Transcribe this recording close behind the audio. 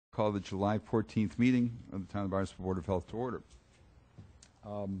Call the July 14th meeting of the Town of Barnstable Board of Health to order.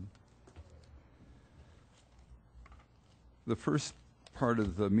 The first part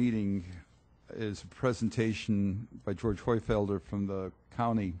of the meeting is a presentation by George Huefelter from the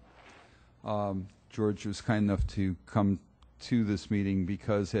county. George was kind enough to come to this meeting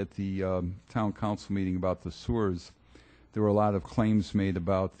because at the town council meeting about the sewers, there were a lot of claims made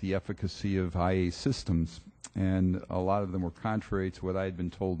about the efficacy of IA systems, and a lot of them were contrary to what I had been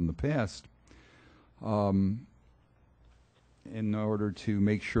told in the past. In order to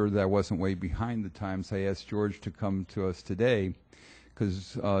make sure that I wasn't way behind the times, I asked George to come to us today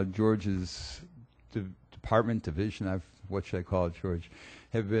because George's division, what should I call it, George,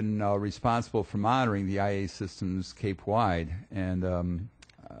 have been responsible for monitoring the IA systems Cape-wide, and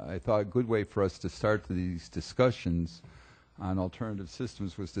I thought a good way for us to start these discussions on alternative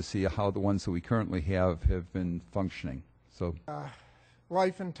systems was to see how the ones that we currently have been functioning. So,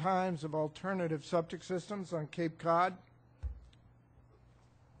 life and times of alternative septic systems on Cape Cod.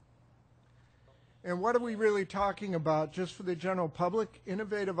 And what are we really talking about, just for the general public?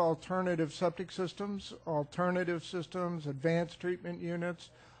 Innovative alternative septic systems, advanced treatment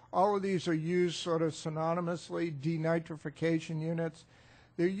units. All of these are used sort of synonymously, denitrification units.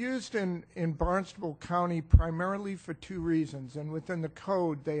 They're used in Barnstable County primarily for two reasons, and within the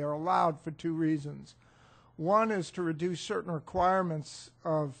code they are allowed for two reasons. One is to reduce certain requirements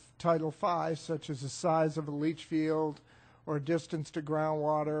of Title V, such as the size of a leach field, or distance to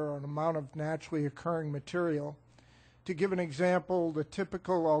groundwater, or an amount of naturally occurring material. To give an example, the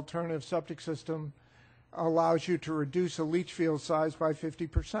typical alternative septic system allows you to reduce a leach field size by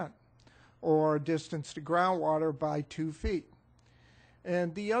 50%, or distance to groundwater by 2 feet.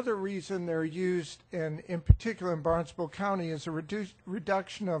 And the other reason they're used, in particular in Barnstable County, is a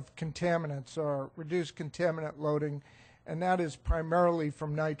reduction of contaminants, or reduced contaminant loading, and that is primarily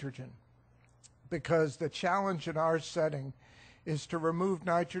from nitrogen. Because the challenge in our setting is to remove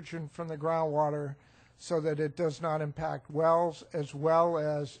nitrogen from the groundwater so that it does not impact wells, as well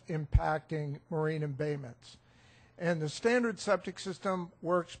as impacting marine embayments. And the standard septic system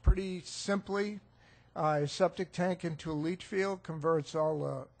works pretty simply. A septic tank into a leach field converts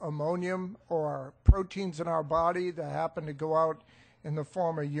all ammonium or proteins in our body that happen to go out in the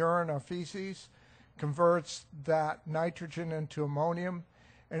form of urine or feces, converts that nitrogen into ammonium,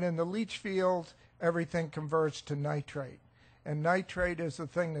 and in the leach field, everything converts to nitrate. And nitrate is the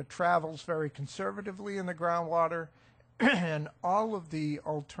thing that travels very conservatively in the groundwater, and all of the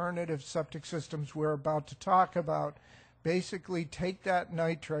alternative septic systems we're about to talk about basically take that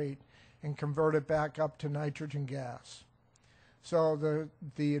nitrate and convert it back up to nitrogen gas. So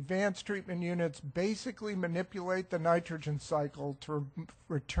the advanced treatment units basically manipulate the nitrogen cycle to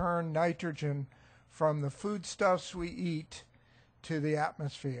return nitrogen from the foodstuffs we eat to the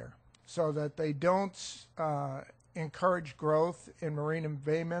atmosphere, so that they don't encourage growth in marine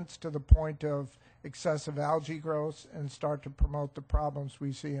embayments to the point of excessive algae growth and start to promote the problems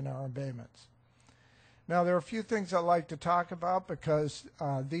we see in our embayments. Now, there are a few things I'd like to talk about because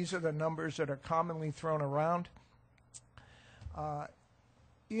these are the numbers that are commonly thrown around.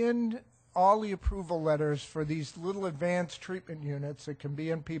 In all the approval letters for these little advanced treatment units that can be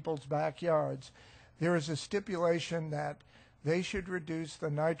in people's backyards, there is a stipulation that they should reduce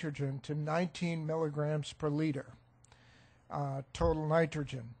the nitrogen to 19 milligrams per liter, total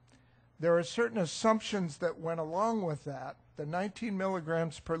nitrogen. There are certain assumptions that went along with that. The 19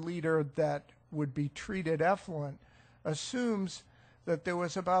 milligrams per liter that would be treated effluent assumes that there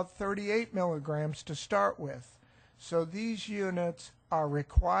was about 38 milligrams to start with. So these units are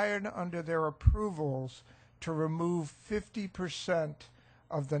required under their approvals to remove 50%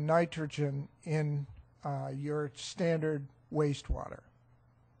 of the nitrogen in your standard wastewater.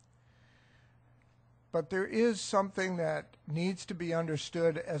 But there is something that needs to be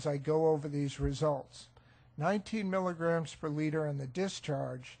understood as I go over these results. 19 milligrams per liter in the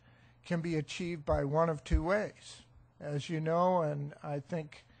discharge can be achieved by one of two ways. As you know, and I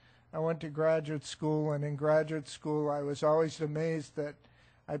think I went to graduate school, and in graduate school I was always amazed that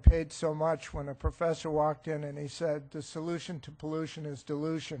I paid so much when a professor walked in and he said, the solution to pollution is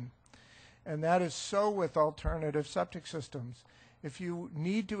dilution. And that is so with alternative septic systems. If you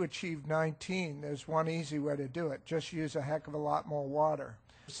need to achieve 19, there's one easy way to do it. Just use a heck of a lot more water.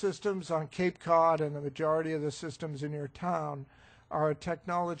 Systems on Cape Cod and the majority of the systems in your town are a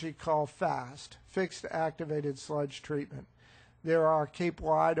technology called FAST, Fixed Activated Sludge Treatment. There are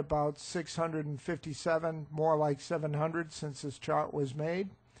Cape-wide about 657, more like 700 since this chart was made.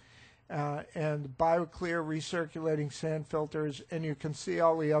 And BioClear recirculating sand filters, and you can see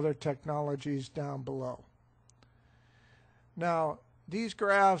all the other technologies down below. Now, these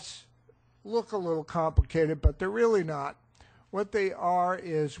graphs look a little complicated, but they're really not. What they are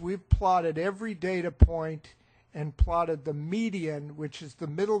is we've plotted every data point and plotted the median, which is the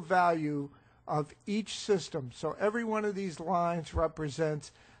middle value of each system. So every one of these lines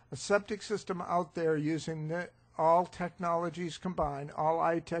represents a septic system out there using all technologies combined, all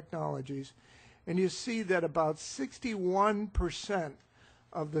I technologies. And you see that about 61%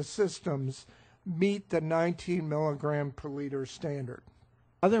 of the systems meet the 19 milligram per liter standard.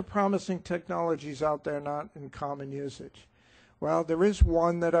 Other promising technologies out there not in common usage. Well, there is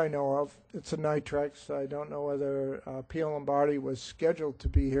one that I know of. It's a Nitrex. I don't know whether Pio Lombardi was scheduled to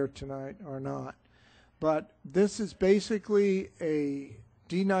be here tonight or not. But this is basically a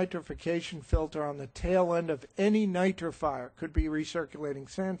denitrification filter on the tail end of any nitrifier. Could be recirculating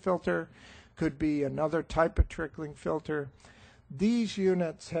sand filter, could be another type of trickling filter. These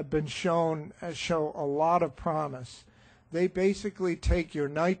units have been shown show a lot of promise. They basically take your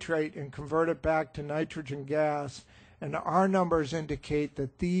nitrate and convert it back to nitrogen gas, and our numbers indicate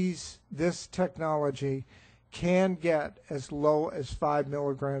that this technology can get as low as 5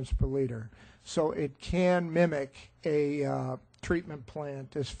 milligrams per liter. So it can mimic a treatment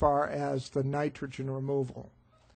plant as far as the nitrogen removal.